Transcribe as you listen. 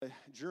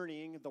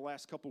journeying the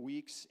last couple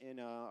weeks in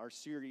our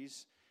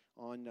series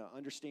on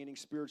understanding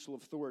spiritual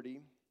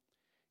authority.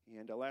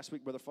 And last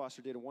week, Brother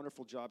Foster did a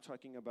wonderful job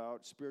talking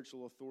about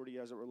spiritual authority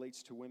as it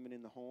relates to women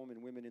in the home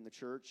and women in the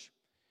church.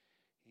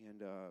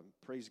 And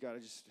praise God, I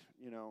just,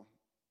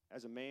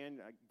 as a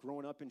man,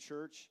 growing up in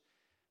church,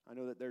 I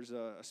know that there's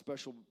a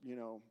special,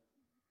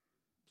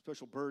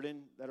 special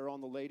burden that are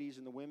on the ladies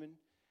and the women.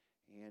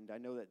 And I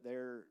know that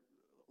they're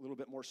a little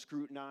bit more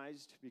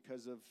scrutinized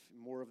because of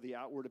more of the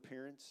outward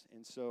appearance.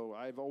 And so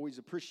I've always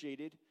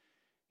appreciated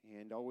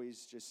and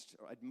always just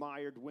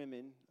admired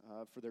women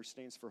for their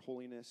stance for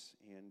holiness.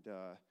 And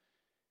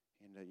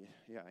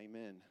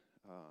amen.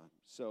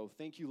 So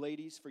thank you,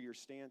 ladies, for your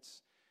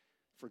stance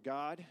for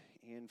God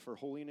and for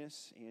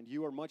holiness. And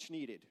you are much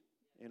needed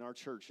in our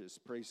churches.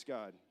 Praise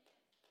God.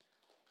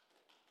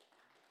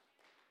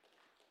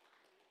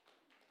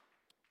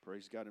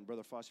 Praise God. And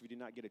Brother Foster, if you did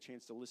not get a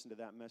chance to listen to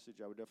that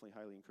message, I would definitely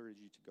highly encourage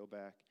you to go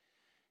back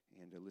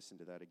and to listen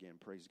to that again.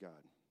 Praise God.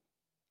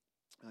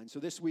 And so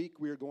this week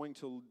we are going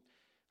to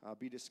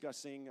be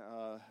discussing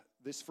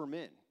this for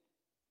men.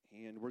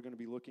 And we're going to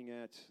be looking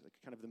at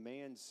kind of the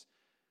man's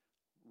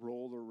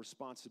role or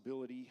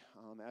responsibility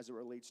as it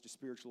relates to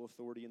spiritual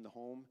authority in the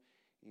home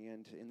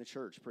and in the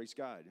church. Praise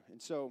God.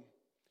 And so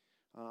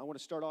I want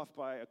to start off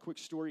by a quick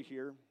story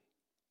here,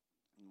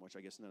 which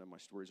I guess none of my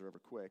stories are ever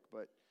quick,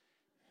 but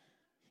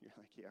you're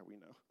like, yeah, we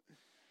know.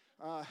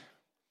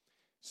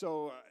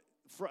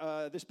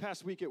 This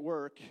past week at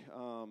work,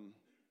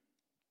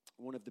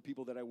 one of the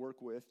people that I work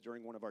with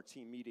during one of our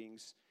team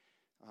meetings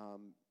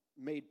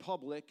made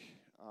public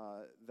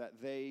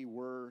that they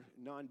were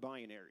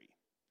non-binary.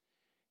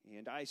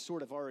 And I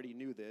sort of already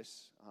knew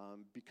this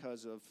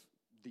because of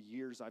the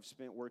years I've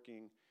spent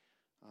working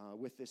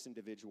with this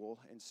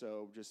individual. And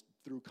so just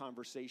through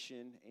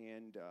conversation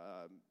and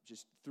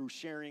just through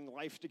sharing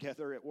life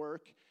together at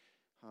work,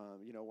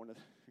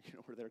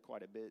 we're there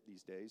quite a bit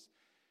these days.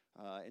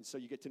 And so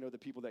you get to know the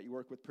people that you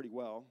work with pretty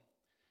well.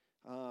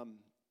 And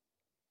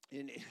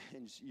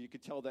you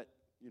could tell that,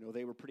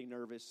 they were pretty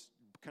nervous,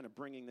 kind of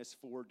bringing this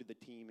forward to the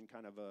team in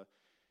kind of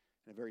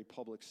in a very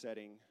public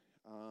setting.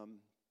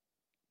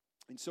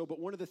 But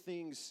one of the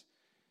things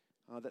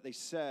that they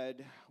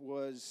said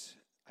was,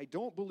 I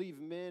don't believe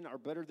men are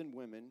better than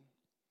women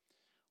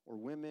or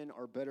women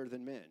are better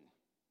than men.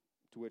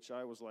 To which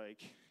I was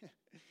like,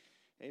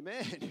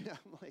 amen.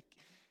 I'm like,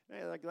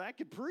 hey, that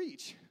could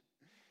preach.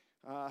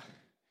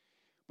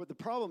 But the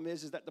problem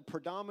is that the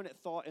predominant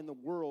thought in the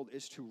world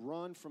is to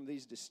run from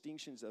these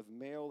distinctions of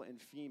male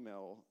and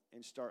female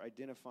and start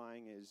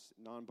identifying as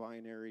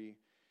non-binary,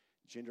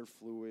 gender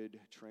fluid,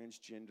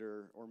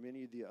 transgender, or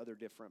many of the other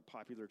different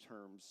popular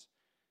terms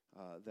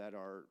that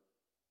are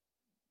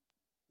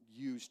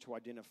used to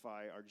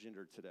identify our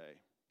gender today.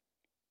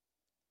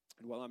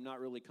 And while I'm not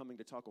really coming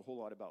to talk a whole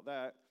lot about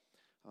that,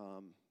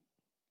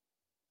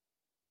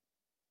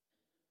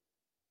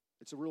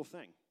 it's a real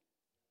thing.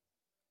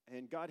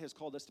 And God has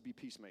called us to be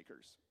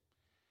peacemakers.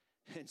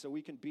 And so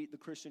we can beat the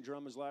Christian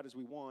drum as loud as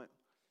we want,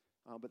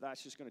 but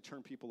that's just going to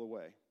turn people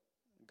away.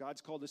 God's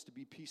called us to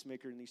be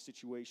peacemakers in these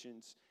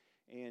situations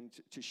and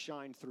to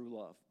shine through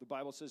love. The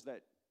Bible says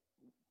that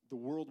the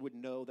world would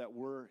know that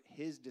we're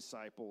his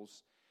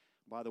disciples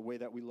by the way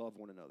that we love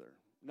one another.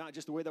 Not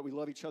just the way that we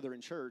love each other in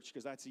church,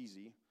 because that's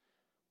easy,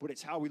 but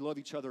it's how we love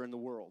each other in the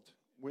world.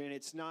 When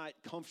it's not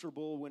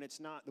comfortable, when it's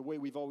not the way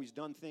we've always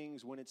done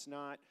things, when it's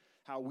not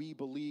how we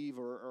believe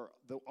or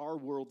our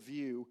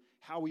worldview,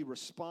 how we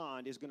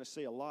respond is going to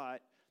say a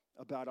lot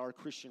about our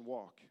Christian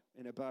walk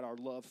and about our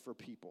love for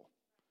people.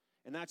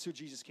 And that's who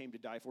Jesus came to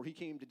die for. He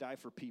came to die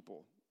for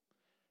people.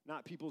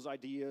 Not people's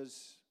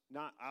ideas,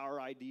 not our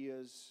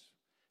ideas,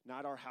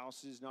 not our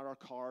houses, not our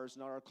cars,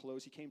 not our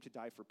clothes. He came to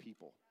die for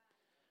people.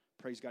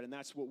 Praise God. And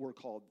that's what we're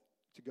called,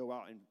 to go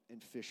out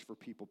and fish for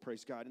people.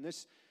 Praise God.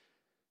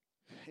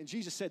 And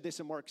Jesus said this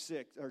in Mark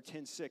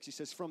 10:6. He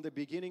says, from the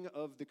beginning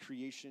of the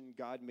creation,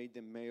 God made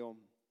them male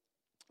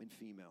and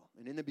female.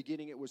 And in the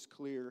beginning, it was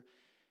clear,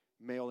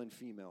 male and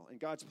female.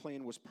 And God's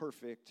plan was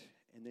perfect,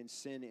 and then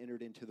sin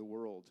entered into the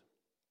world.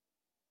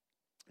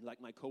 And like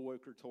my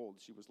coworker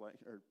told, she was like,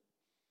 or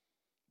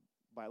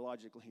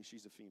biologically,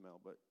 she's a female,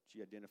 but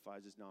she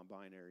identifies as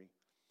non-binary.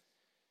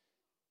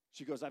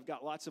 She goes, I've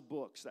got lots of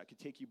books that could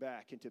take you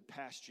back into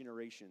past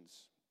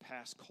generations,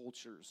 past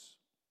cultures,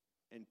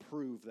 and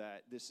prove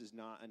that this is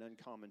not an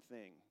uncommon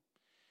thing.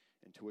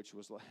 And to which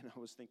I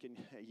was thinking,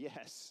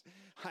 yes,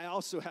 I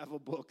also have a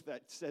book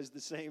that says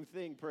the same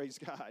thing, praise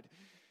God.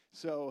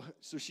 So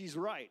she's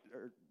right,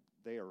 or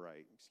they are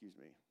right, excuse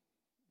me.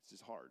 This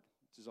is hard.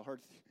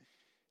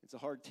 It's a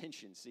hard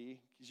tension, see?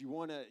 Because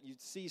you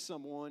see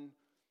someone,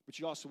 but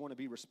you also want to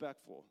be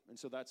respectful. And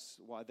so that's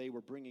why they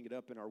were bringing it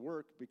up in our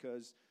work,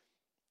 because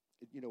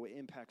it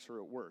impacts her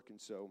at work,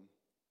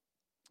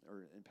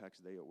 or it impacts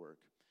they at work.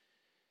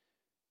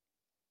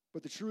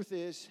 But the truth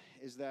is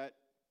that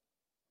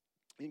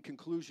in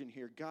conclusion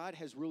here, God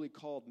has really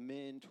called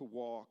men to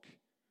walk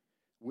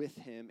with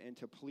him and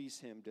to please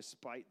him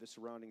despite the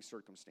surrounding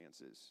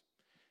circumstances.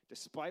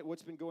 Despite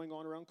what's been going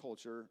on around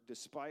culture,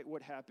 despite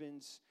what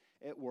happens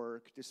at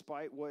work,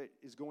 despite what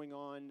is going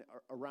on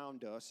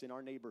around us in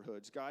our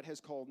neighborhoods, God has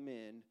called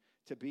men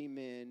to be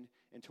men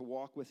and to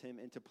walk with him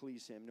and to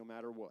please him no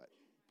matter what.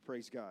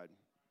 Praise God.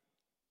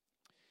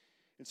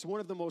 And so one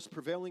of the most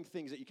prevailing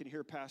things that you can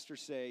hear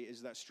pastors say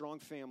is that strong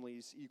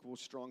families equal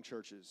strong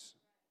churches.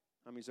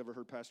 How many's ever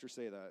heard pastors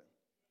say that?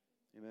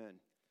 Amen.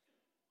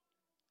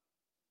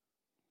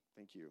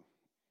 Thank you,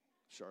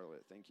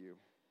 Charlotte. Thank you.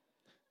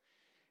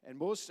 And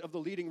most of the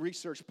leading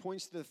research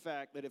points to the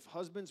fact that if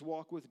husbands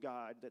walk with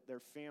God, that their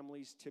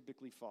families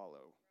typically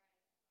follow.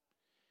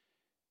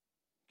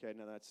 Okay,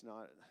 now that's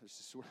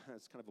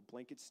kind of a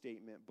blanket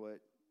statement, but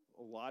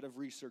a lot of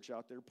research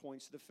out there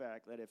points to the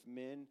fact that if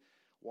men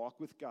walk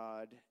with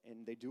God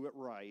and they do it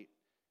right,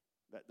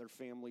 that their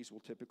families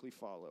will typically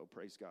follow.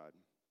 Praise God.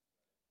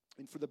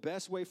 And for the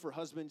best way for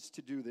husbands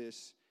to do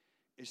this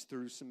is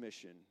through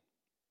submission.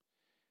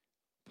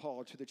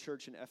 Paul to the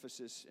church in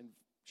Ephesus in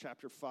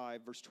chapter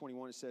 5, verse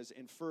 21, it says,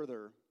 and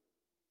further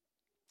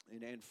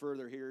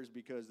here is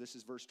because this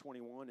is verse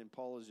 21, and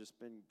Paul has just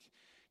been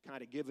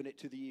kind of giving it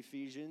to the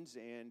Ephesians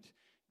and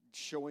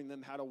showing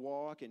them how to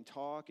walk and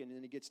talk, and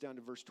then he gets down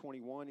to verse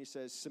 21, he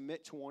says,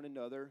 submit to one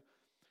another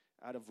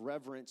out of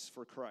reverence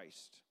for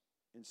Christ.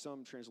 In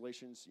some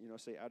translations,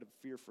 say out of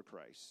fear for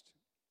Christ.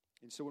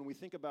 And so when we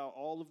think about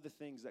all of the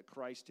things that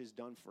Christ has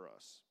done for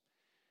us,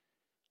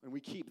 and we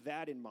keep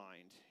that in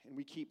mind, and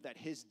we keep that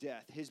his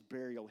death, his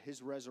burial,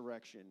 his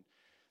resurrection,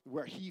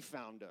 where he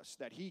found us,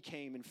 that he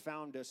came and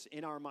found us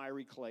in our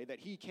miry clay, that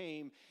he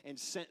came and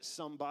sent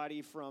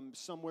somebody from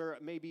somewhere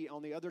maybe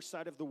on the other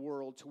side of the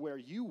world to where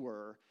you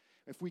were.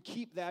 If we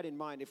keep that in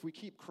mind, if we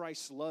keep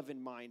Christ's love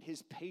in mind,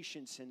 his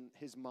patience in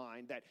his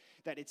mind, that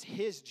it's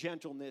his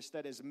gentleness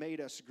that has made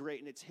us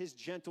great, and it's his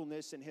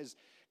gentleness and his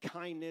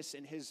kindness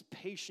and his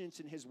patience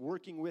and his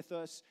working with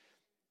us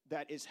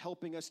that is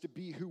helping us to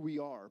be who we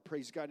are,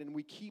 praise God. And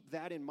we keep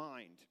that in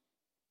mind.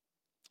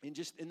 And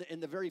just in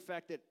the very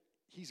fact that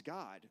he's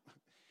God,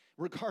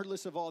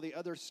 regardless of all the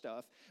other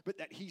stuff, but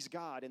that he's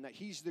God and that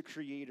he's the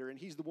creator and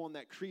he's the one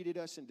that created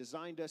us and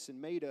designed us and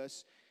made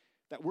us,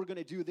 that we're going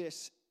to do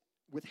this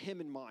with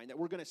him in mind, that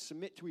we're going to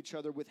submit to each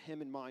other with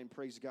him in mind,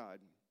 praise God.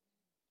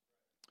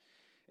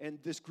 And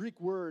this Greek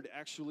word,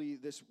 actually,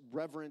 this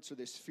reverence or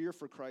this fear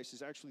for Christ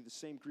is actually the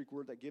same Greek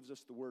word that gives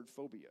us the word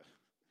phobia.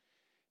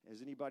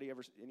 Has anybody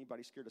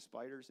scared of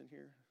spiders in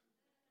here?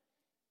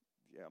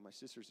 Yeah, my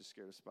sister's is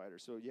scared of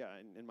spiders. So yeah,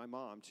 and my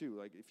mom too.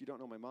 Like if you don't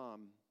know my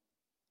mom,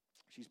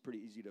 she's pretty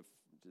easy to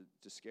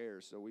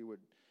scare. So we would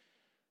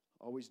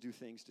always do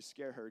things to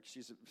scare her.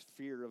 She's a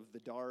fear of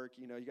the dark.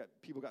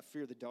 People got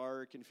fear of the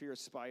dark and fear of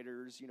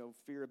spiders.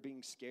 Fear of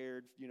being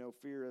scared.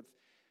 Fear of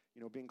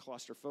being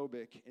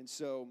claustrophobic. And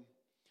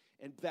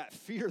that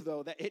fear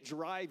though, that it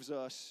drives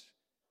us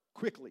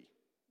quickly.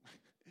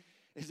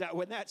 Is that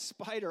when that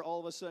spider all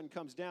of a sudden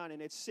comes down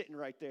and it's sitting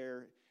right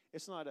there,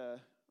 it's not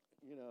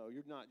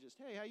you're not just,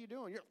 hey, how you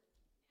doing?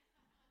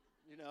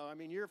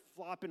 You're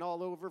flopping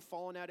all over,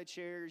 falling out of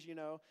chairs,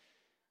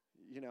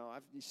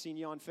 I've seen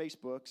you on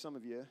Facebook, some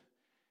of you,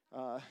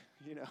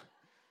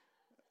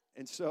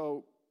 And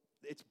so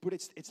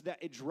it's that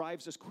it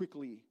drives us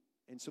quickly.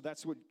 And so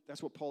that's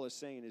what Paul is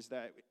saying, is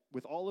that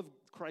with all of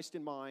Christ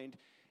in mind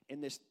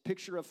and this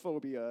picture of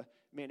phobia,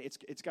 man,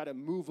 it's got to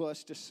move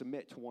us to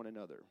submit to one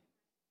another.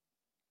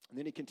 And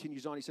then he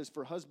continues on. He says,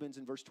 for husbands,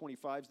 in verse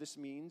 25, this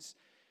means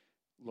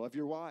love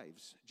your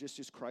wives, just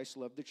as Christ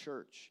loved the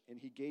church, and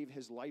he gave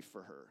his life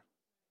for her.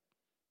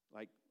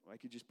 Like, I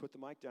could just put the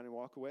mic down and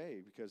walk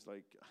away because,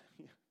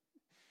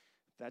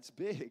 that's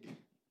big.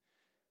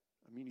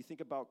 You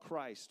think about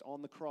Christ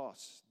on the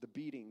cross, the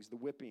beatings, the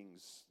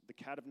whippings, the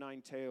cat of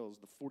nine tails,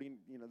 the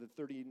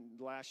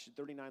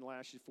 39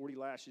 lashes, 40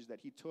 lashes that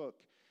he took.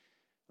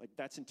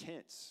 That's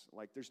intense.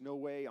 There's no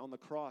way on the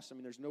cross.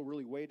 There's no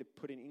really way to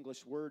put in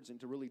English words and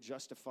to really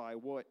justify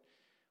what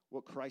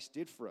Christ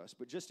did for us.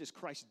 But just as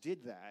Christ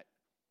did that,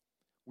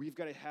 we've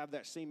got to have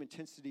that same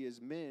intensity as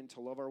men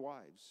to love our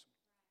wives,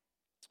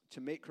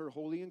 to make her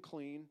holy and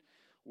clean,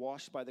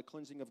 washed by the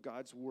cleansing of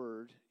God's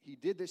word. He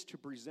did this to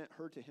present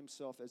her to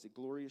himself as a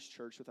glorious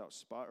church without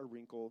spot or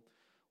wrinkle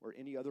or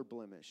any other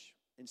blemish.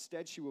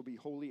 Instead, she will be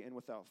holy and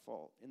without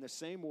fault. In the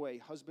same way,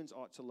 husbands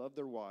ought to love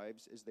their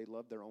wives as they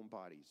love their own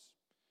bodies.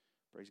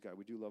 Praise God,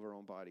 we do love our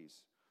own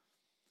bodies.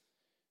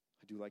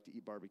 I do like to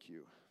eat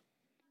barbecue.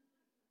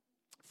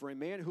 For a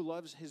man who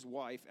loves his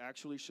wife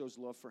actually shows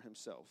love for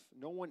himself.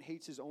 No one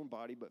hates his own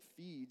body, but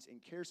feeds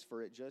and cares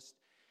for it just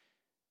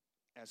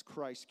as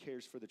Christ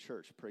cares for the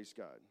church. Praise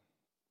God.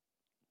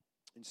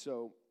 And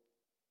so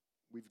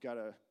we've got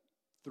to,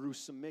 through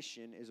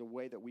submission, is a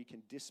way that we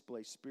can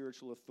display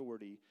spiritual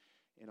authority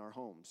in our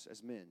homes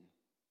as men.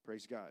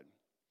 Praise God.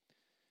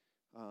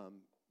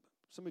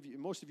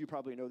 Most of you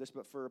probably know this,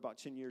 but for about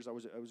 10 years I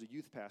was a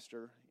youth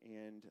pastor,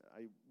 and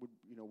I would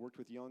worked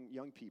with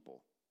young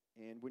people.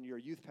 And when you're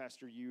a youth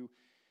pastor,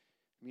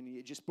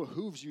 it just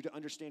behooves you to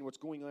understand what's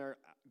going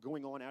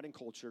on out in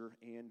culture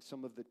and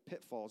some of the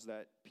pitfalls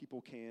that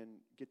people can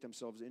get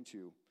themselves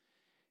into.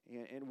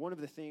 And one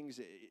of the things,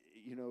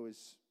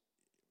 is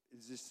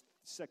this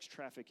sex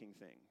trafficking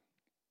thing.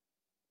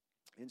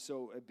 And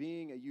so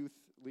being a youth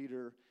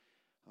leader,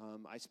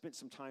 I spent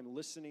some time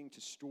listening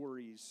to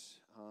stories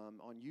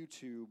on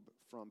YouTube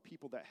from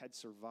people that had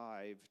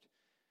survived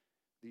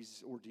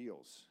these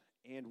ordeals.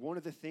 And one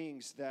of the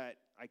things that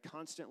I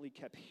constantly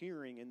kept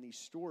hearing in these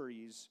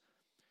stories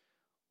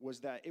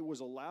was that it was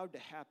allowed to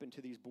happen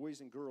to these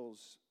boys and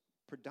girls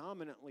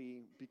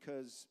predominantly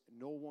because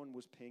no one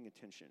was paying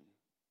attention.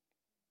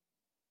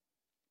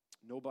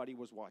 Nobody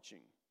was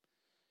watching.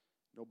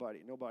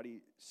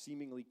 Nobody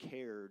seemingly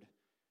cared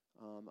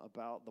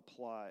about the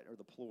plot or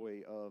the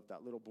ploy of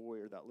that little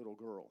boy or that little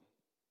girl.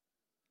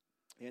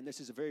 And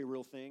this is a very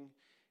real thing,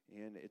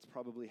 and it's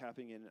probably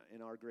happening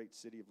in our great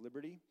city of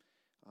Liberty,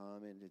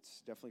 and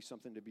it's definitely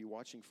something to be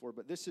watching for.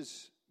 But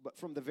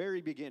from the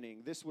very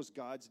beginning, this was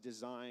God's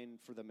design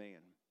for the man.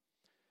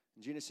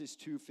 In Genesis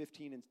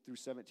 2:15 through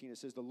 17, it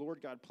says, "The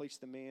Lord God placed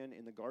the man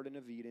in the Garden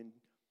of Eden,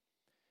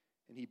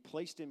 and he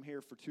placed him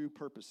here for two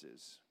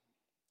purposes: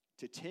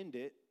 to tend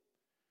it,"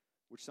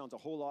 which sounds a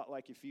whole lot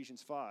like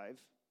Ephesians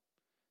 5,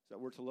 that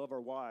we're to love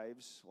our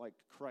wives like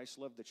Christ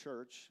loved the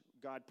church.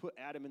 God put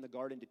Adam in the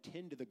garden to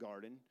tend to the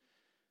garden,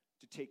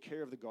 to take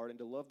care of the garden,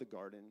 to love the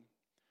garden.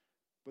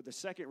 But the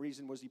second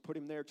reason was he put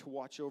him there to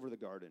watch over the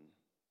garden.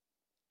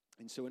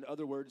 And so in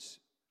other words,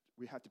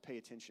 we have to pay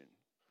attention.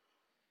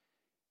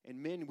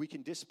 And men, we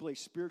can display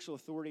spiritual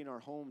authority in our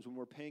homes when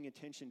we're paying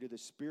attention to the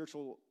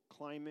spiritual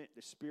climate,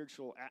 the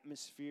spiritual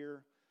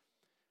atmosphere,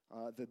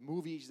 the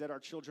movies that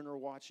our children are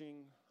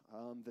watching,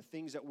 the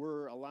things that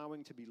we're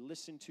allowing to be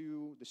listened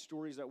to, the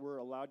stories that we're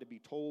allowed to be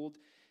told,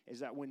 is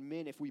that when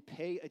men, if we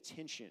pay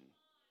attention,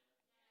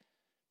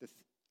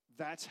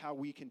 that's how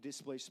we can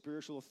display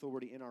spiritual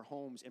authority in our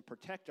homes and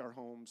protect our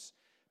homes,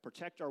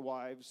 protect our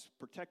wives,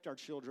 protect our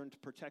children, to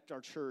protect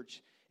our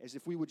church, as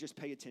if we would just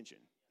pay attention.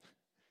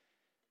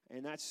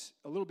 And that's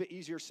a little bit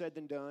easier said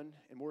than done,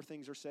 and more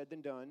things are said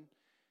than done,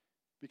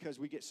 because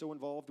we get so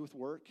involved with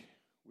work,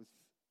 with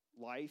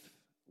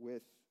life,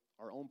 with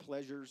our own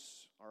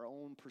pleasures, our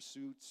own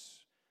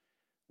pursuits,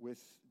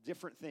 with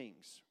different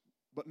things.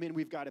 But men,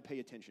 we've got to pay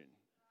attention.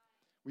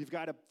 We've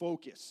got to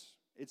focus.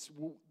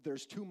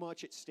 There's too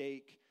much at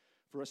stake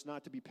for us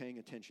not to be paying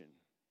attention.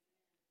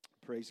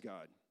 Praise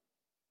God.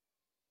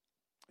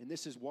 And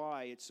this is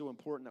why it's so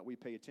important that we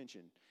pay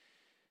attention.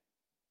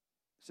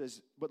 It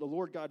says, "But the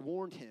Lord God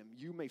warned him,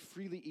 'You may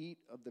freely eat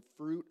of the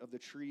fruit of the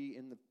tree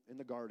in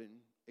the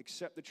garden,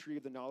 except the tree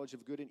of the knowledge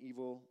of good and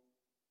evil.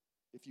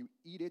 If you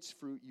eat its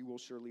fruit, you will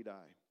surely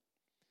die.'"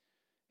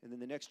 And then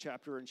the next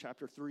chapter, in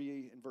chapter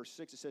 3, in verse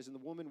 6, it says, "And the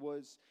woman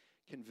was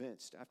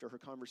convinced after her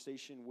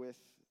conversation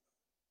with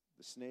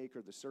the snake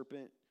or the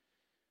serpent.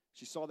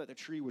 She saw that the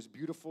tree was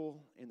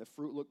beautiful and the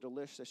fruit looked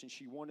delicious, and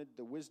she wanted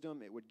the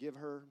wisdom it would give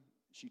her.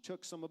 She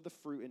took some of the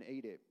fruit and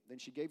ate it. Then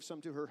she gave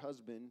some to her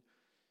husband,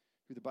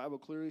 who the Bible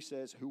clearly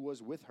says, who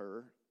was with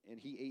her, and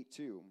he ate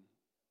too.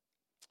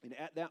 And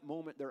at that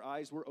moment, their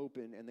eyes were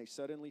open, and they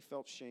suddenly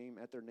felt shame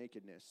at their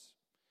nakedness."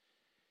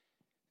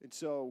 And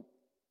so,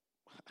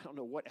 I don't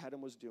know what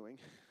Adam was doing.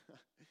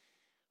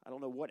 I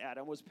don't know what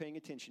Adam was paying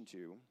attention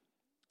to.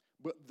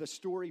 But the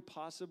story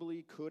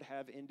possibly could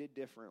have ended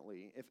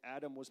differently if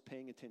Adam was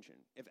paying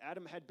attention. If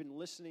Adam had been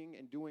listening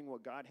and doing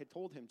what God had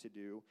told him to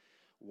do,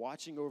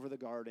 watching over the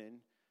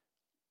garden,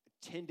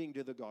 tending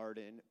to the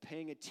garden,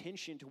 paying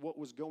attention to what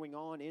was going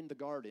on in the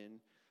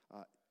garden,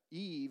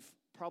 Eve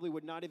probably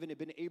would not even have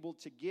been able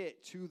to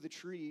get to the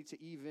tree to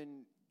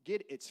even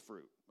get its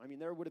fruit. I mean,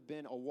 there would have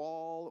been a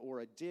wall or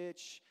a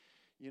ditch,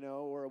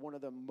 or one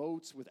of the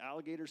moats with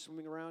alligators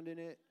swimming around in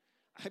it.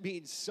 I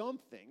mean,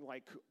 something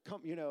like,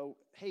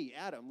 hey,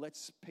 Adam,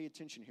 let's pay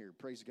attention here.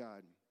 Praise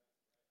God.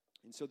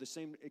 And so the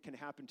same, it can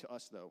happen to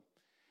us, though.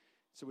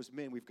 So as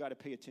men, we've got to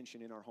pay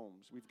attention in our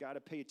homes. We've got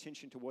to pay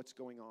attention to what's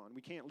going on.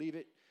 We can't leave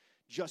it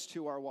just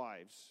to our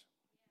wives.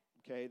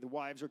 Okay, the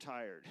wives are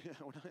tired.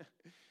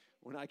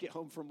 When I get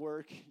home from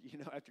work,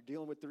 after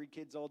dealing with 3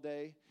 kids all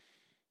day,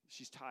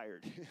 she's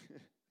tired.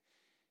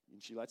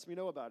 And she lets me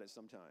know about it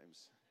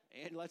sometimes.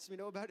 And lets me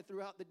know about it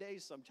throughout the day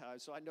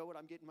sometimes, so I know what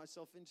I'm getting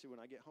myself into when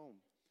I get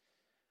home.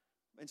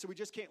 And so we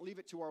just can't leave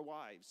it to our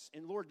wives.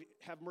 And Lord,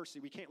 have mercy,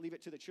 we can't leave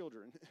it to the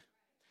children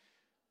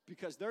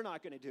because they're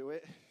not going to do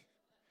it.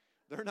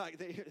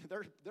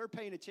 They're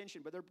paying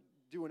attention, but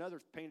they're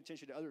paying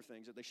attention to other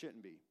things that they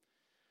shouldn't be.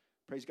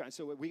 Praise God.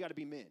 So we got to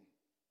be men.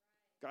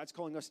 God's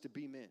calling us to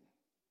be men.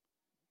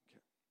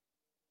 Okay.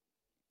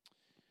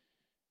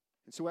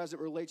 And so as it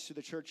relates to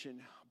the church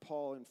in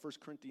Paul in 1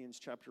 Corinthians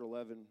chapter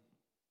 11,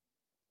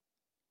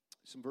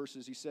 some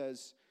verses, he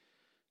says,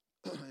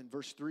 in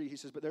verse 3, he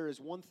says, "But there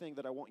is one thing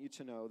that I want you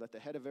to know, that the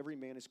head of every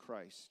man is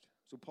Christ."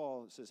 So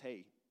Paul says,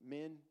 hey,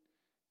 men,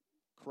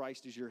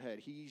 Christ is your head.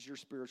 He's your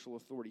spiritual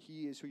authority.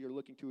 He is who you're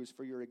looking to is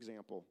for your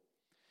example.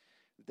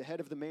 The head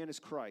of the man is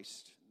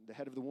Christ. The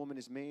head of the woman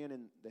is man,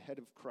 and the head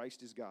of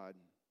Christ is God.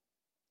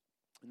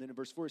 And then in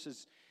verse 4, it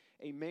says,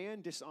 "A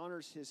man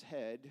dishonors his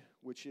head,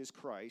 which is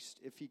Christ,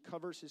 if he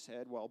covers his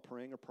head while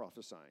praying or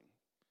prophesying."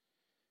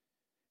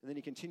 And then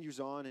he continues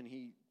on, and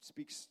he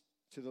speaks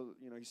to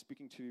he's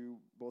speaking to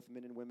both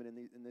men and women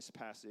in this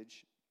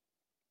passage.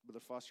 Brother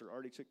Foster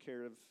already took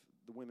care of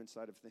the women's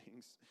side of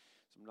things,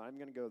 so I'm not even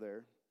going to go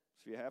there.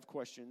 So if you have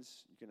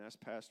questions, you can ask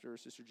Pastor or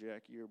Sister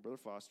Jackie or Brother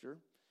Foster.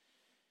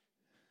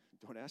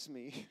 Don't ask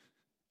me.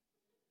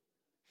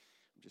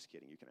 I'm just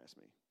kidding. You can ask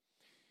me.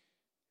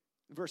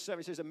 In verse 7,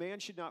 it says, a man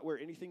should not wear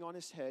anything on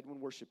his head when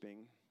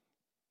worshiping,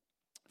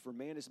 for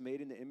man is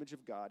made in the image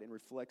of God and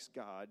reflects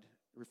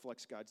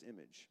God's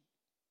image.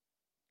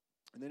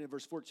 And then in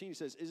verse 14, he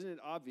says, isn't it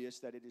obvious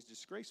that it is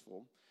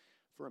disgraceful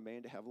for a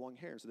man to have long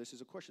hair? So this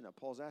is a question that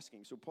Paul's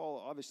asking. So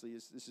Paul, obviously,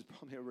 this is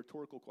probably a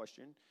rhetorical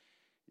question.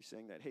 He's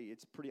saying that, hey,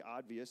 it's pretty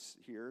obvious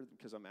here,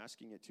 because I'm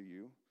asking it to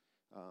you,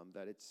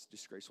 that it's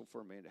disgraceful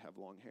for a man to have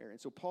long hair. And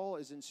so Paul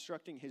is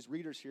instructing his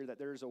readers here that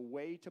there is a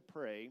way to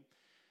pray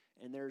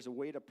and there's a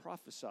way to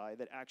prophesy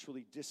that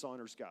actually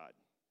dishonors God.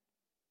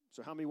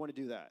 So how many want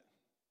to do that?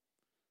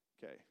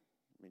 Okay.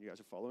 I mean, you guys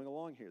are following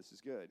along here. This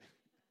is good.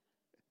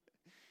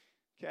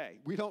 Okay.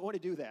 We don't want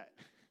to do that.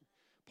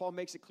 Paul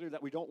makes it clear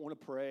that we don't want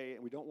to pray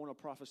and we don't want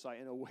to prophesy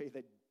in a way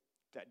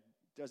that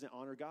doesn't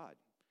honor God.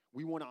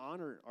 We want to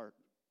honor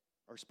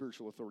our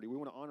spiritual authority. We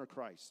want to honor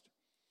Christ.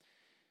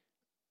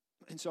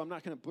 And so I'm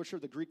not going to butcher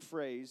the Greek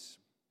phrase,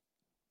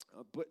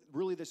 but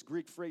really this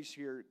Greek phrase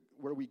here,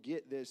 where we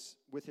get this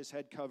with his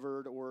head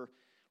covered, or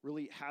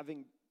really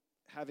having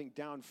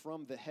down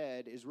from the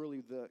head, is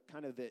really the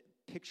kind of the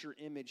picture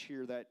image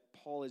here that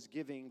Paul is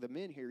giving the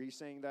men here. He's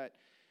saying that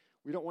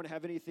we don't want to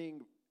have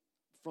anything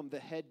from the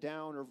head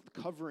down or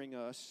covering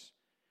us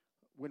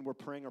when we're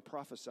praying or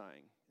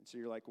prophesying. And so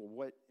you're like, well,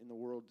 what in the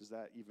world does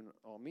that even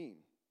all mean?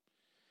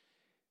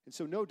 And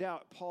so no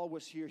doubt Paul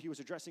was here. He was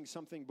addressing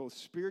something both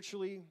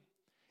spiritually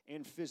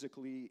and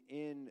physically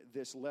in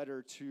this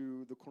letter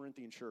to the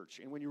Corinthian church.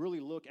 And when you really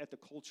look at the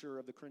culture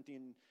of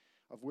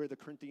where the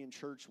Corinthian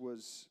church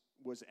was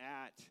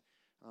at,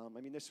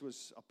 I mean, this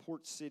was a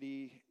port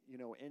city,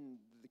 in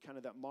the kind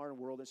of that modern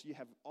world. And so you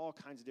have all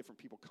kinds of different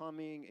people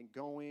coming and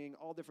going,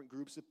 all different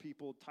groups of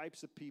people,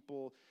 types of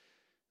people,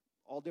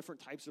 all different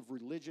types of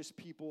religious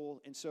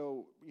people. And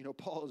so,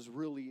 Paul is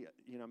really,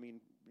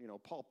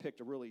 Paul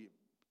picked a really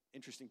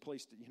interesting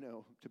place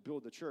to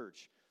build the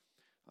church.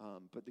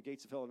 But the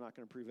gates of hell are not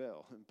going to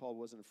prevail, and Paul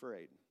wasn't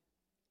afraid.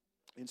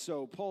 And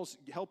so Paul's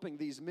helping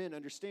these men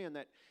understand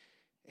that,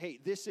 hey,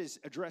 this is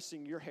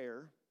addressing your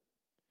hair,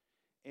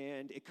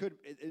 and it could,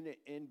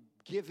 and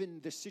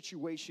given the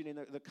situation and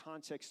the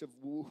context of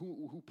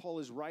who Paul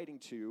is writing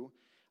to,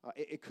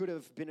 it could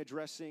have been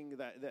addressing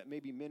that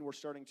maybe men were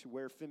starting to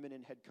wear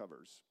feminine head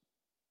covers.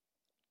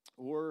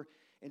 Or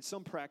in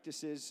some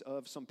practices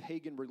of some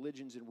pagan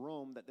religions in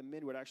Rome, that the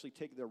men would actually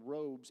take their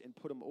robes and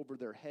put them over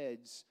their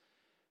heads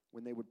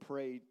when they would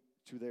pray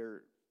to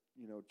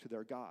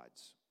their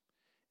gods.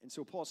 And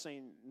so Paul's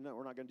saying, no,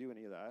 we're not going to do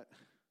any of that.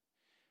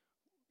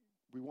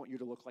 We want you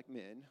to look like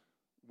men.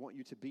 We want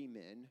you to be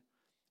men.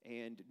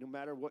 And no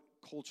matter what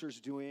culture's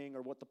doing,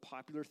 or what the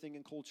popular thing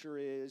in culture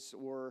is,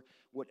 or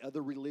what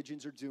other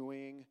religions are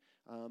doing,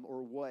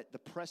 or what the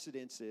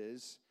precedence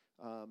is,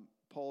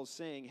 Paul's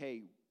saying,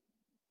 hey,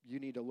 you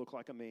need to look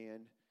like a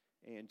man,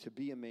 and to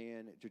be a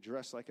man, to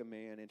dress like a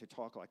man, and to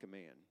talk like a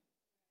man.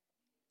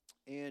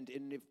 And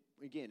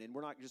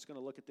we're not just going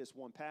to look at this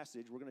one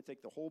passage. We're going to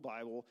take the whole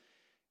Bible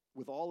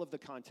with all of the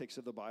context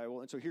of the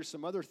Bible. And so here's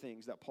some other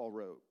things that Paul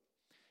wrote.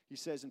 He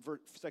says in 1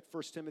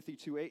 Timothy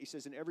 2:8, he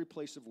says, in every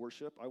place of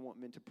worship, I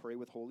want men to pray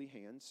with holy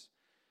hands,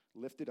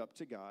 lifted up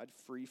to God,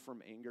 free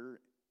from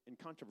anger and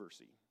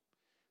controversy.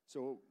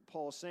 So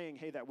Paul's saying,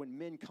 hey, that when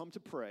men come to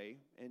pray,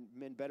 and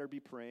men better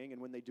be praying,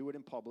 and when they do it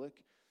in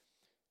public,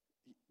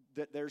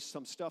 that there's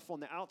some stuff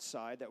on the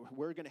outside that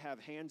we're going to have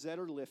hands that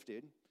are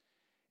lifted,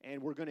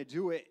 and we're going to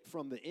do it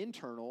from the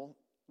internal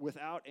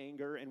without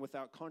anger and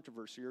without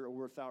controversy, or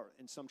without,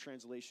 in some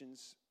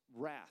translations,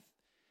 wrath.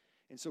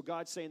 And so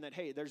God's saying that,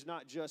 hey, there's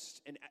not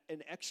just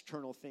an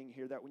external thing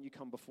here that when you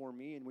come before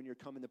me and when you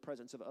come in the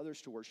presence of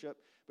others to worship,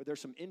 but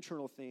there's some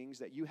internal things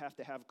that you have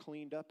to have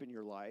cleaned up in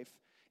your life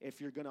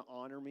if you're going to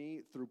honor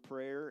me through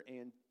prayer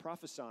and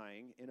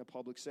prophesying in a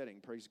public setting.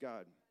 Praise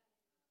God.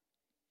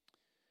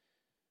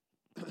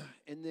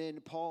 And then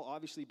Paul,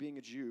 obviously being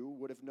a Jew,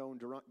 would have known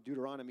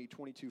Deuteronomy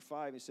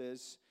 22:5. It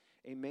says,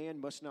 a man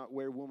must not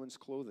wear woman's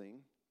clothing,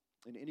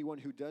 and anyone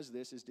who does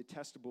this is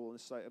detestable in the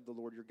sight of the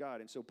Lord your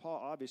God. And so Paul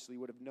obviously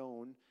would have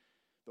known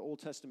the Old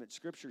Testament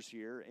scriptures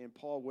here, and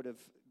Paul would have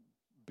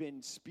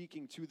been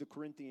speaking to the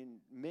Corinthian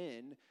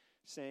men,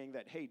 saying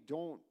that, hey,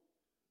 don't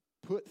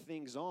put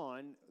things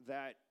on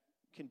that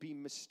can be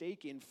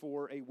mistaken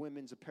for a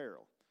women's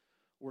apparel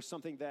or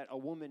something that a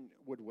woman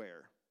would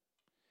wear.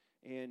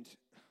 And,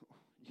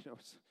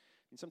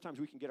 sometimes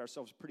we can get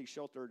ourselves pretty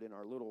sheltered in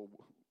our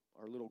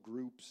little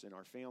groups and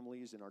our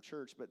families and our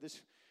church, but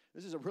this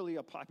is really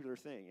a popular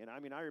thing. And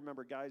I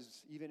remember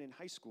guys, even in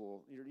high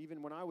school,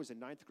 even when I was in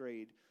ninth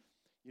grade,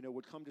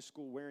 would come to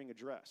school wearing a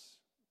dress.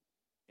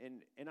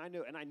 And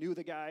I knew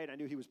the guy, and I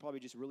knew he was probably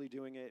just really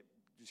doing it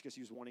just because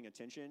he was wanting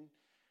attention.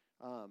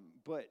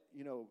 But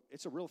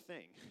it's a real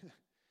thing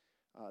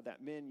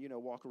that men,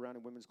 walk around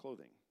in women's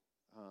clothing.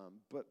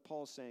 But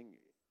Paul's saying,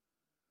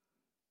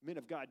 men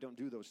of God don't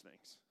do those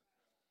things.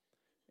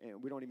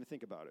 and we don't even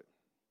think about it.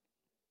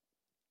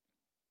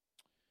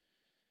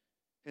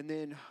 And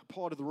then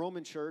Paul to the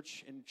Roman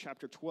church in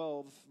chapter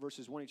 12,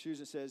 verses 1 and 2,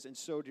 it says, "And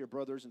so, dear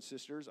brothers and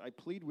sisters, I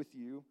plead with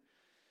you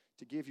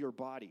to give your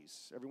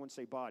bodies." Everyone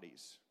say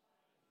bodies.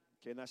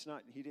 Okay, and that's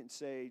not, he didn't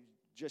say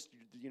just,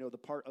 the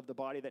part of the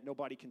body that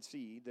nobody can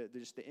see,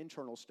 just the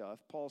internal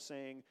stuff. Paul's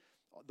saying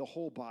the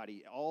whole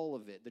body, all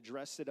of it, the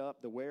dress it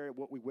up,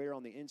 what we wear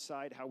on the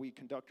inside, how we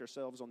conduct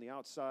ourselves on the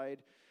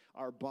outside,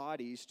 our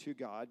bodies to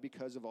God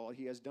because of all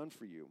he has done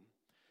for you.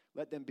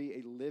 Let them be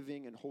a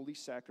living and holy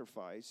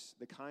sacrifice,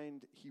 the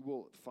kind he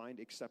will find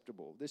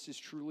acceptable. This is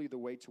truly the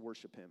way to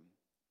worship him.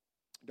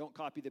 Don't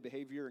copy the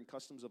behavior and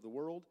customs of the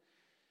world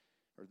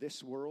or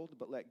this world,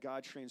 but let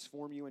God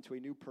transform you into a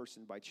new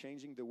person by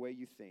changing the way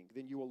you think.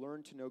 Then you will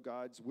learn to know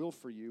God's will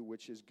for you,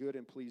 which is good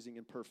and pleasing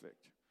and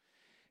perfect.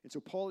 And so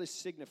Paul is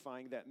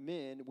signifying that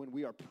men, when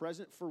we are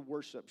present for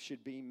worship,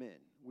 should be men.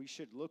 We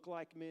should look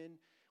like men.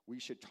 We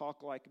should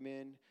talk like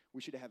men. We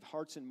should have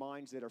hearts and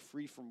minds that are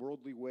free from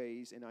worldly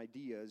ways and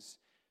ideas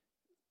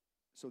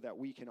so that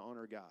we can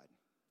honor God.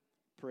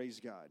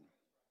 Praise God.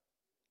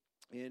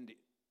 And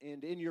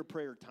in your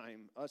prayer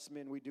time, us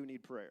men, we do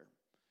need prayer.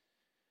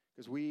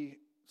 Because we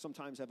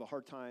sometimes have a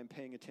hard time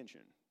paying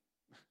attention.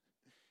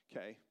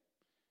 Okay?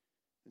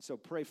 And so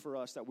pray for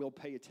us that we'll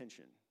pay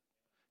attention.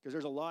 Because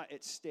there's a lot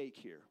at stake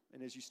here.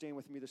 And as you stand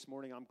with me this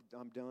morning,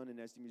 I'm done. And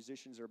as the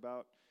musicians are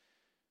about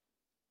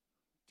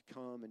to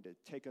come and to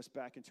take us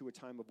back into a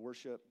time of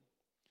worship.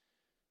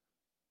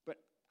 But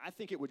I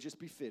think it would just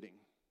be fitting.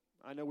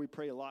 I know we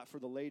pray a lot for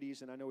the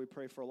ladies, and I know we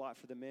pray for a lot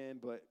for the men,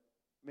 but,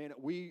 man,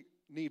 we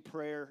need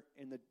prayer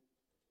in the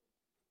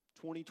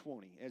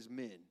 2020 as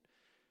men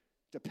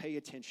to pay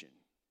attention.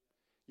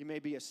 You may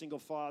be a single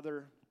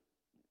father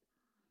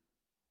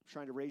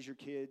trying to raise your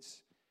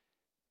kids,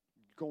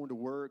 going to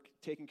work,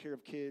 taking care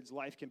of kids.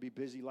 Life can be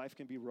busy. Life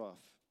can be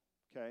rough,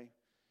 okay?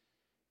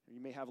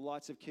 You may have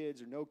lots of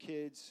kids or no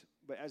kids,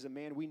 but as a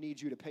man, we need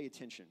you to pay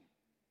attention.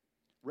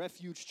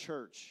 Refuge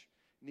Church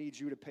needs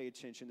you to pay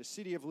attention. The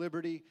City of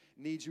Liberty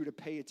needs you to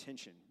pay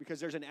attention because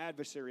there's an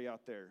adversary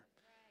out there.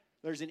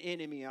 There's an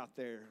enemy out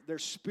there.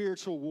 There's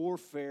spiritual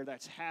warfare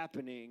that's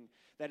happening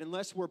that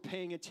unless we're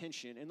paying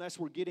attention, unless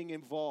we're getting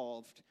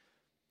involved,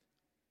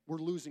 we're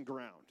losing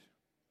ground.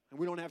 And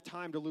we don't have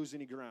time to lose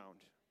any ground.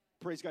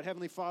 Praise God.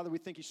 Heavenly Father, we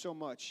thank you so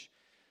much,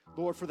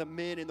 Lord, for the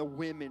men and the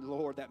women,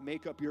 Lord, that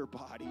make up your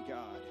body,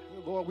 God.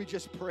 Lord, we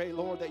just pray,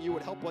 Lord, that you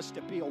would help us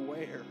to be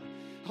aware.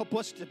 Help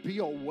us to be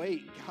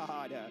awake,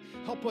 God.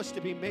 Help us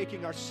to be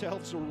making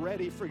ourselves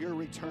ready for your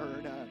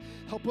return.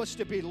 Help us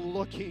to be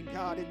looking,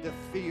 God, in the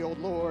field,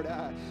 Lord,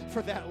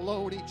 for that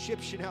lone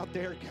Egyptian out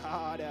there,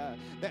 God,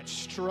 that's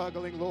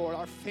struggling, Lord.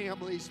 Our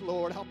families,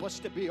 Lord, help us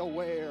to be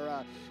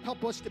aware.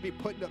 Help us to be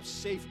putting up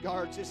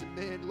safeguards as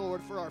men,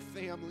 Lord, for our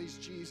families,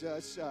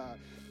 Jesus.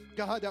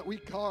 God, that we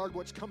guard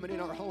what's coming in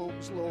our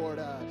homes, Lord.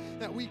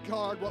 That we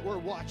guard what we're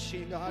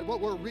watching, God,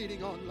 what we're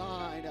reading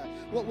online,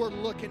 what we're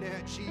looking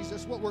at,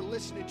 Jesus, what we're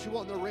listening to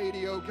on the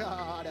radio,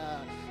 God.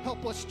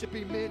 Help us to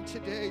be men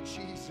today,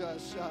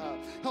 Jesus.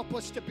 Help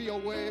us to be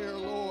aware,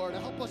 Lord.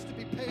 Help us to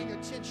be paying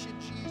attention,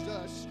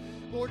 Jesus.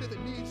 Lord, to the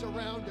needs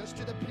around us,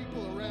 to the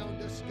people around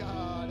us,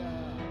 God.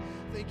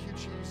 Thank you,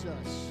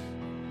 Jesus.